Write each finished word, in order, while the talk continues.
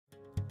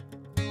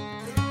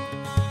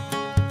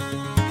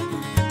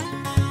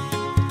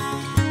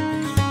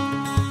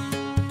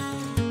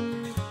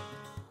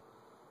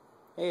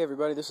Hey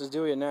everybody, this is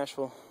Dewey in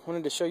Nashville.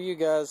 Wanted to show you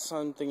guys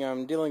something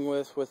I'm dealing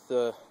with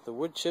the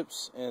wood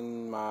chips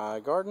in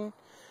my garden,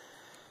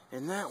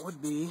 and that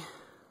would be,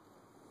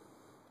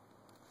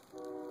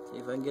 see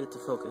if I can get it to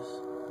focus.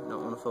 I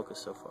don't want to focus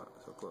so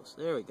close.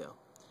 There we go.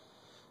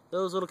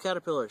 Those little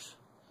caterpillars.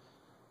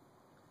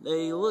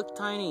 They look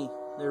tiny.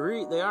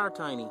 They are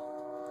tiny,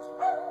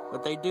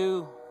 but they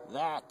do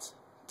that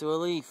to a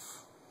leaf,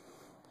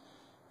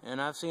 and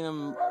I've seen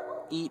them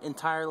eat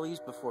entire leaves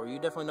before. You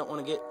definitely don't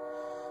want to get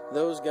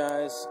those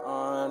guys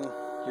on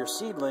your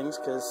seedlings,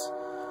 because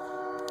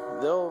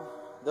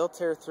they'll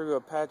tear through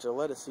a patch of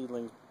lettuce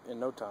seedling in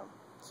no time.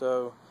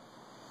 So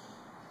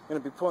I'm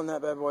going to be pulling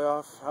that bad boy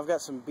off. I've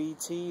got some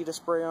BT to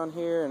spray on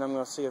here, and I'm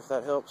going to see if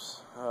that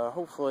helps.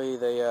 Hopefully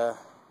they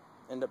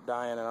end up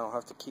dying and I don't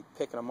have to keep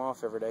picking them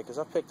off every day, because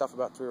I've picked off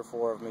about 3 or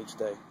 4 of them each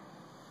day.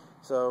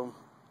 So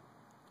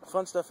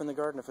fun stuff in the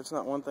garden. If it's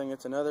not one thing,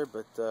 it's another,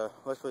 but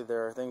luckily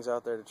there are things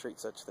out there to treat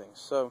such things.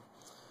 So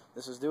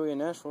this is Dewey in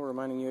Nashville,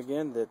 reminding you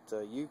again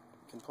that you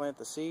can plant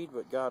the seed,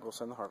 but God will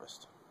send the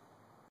harvest.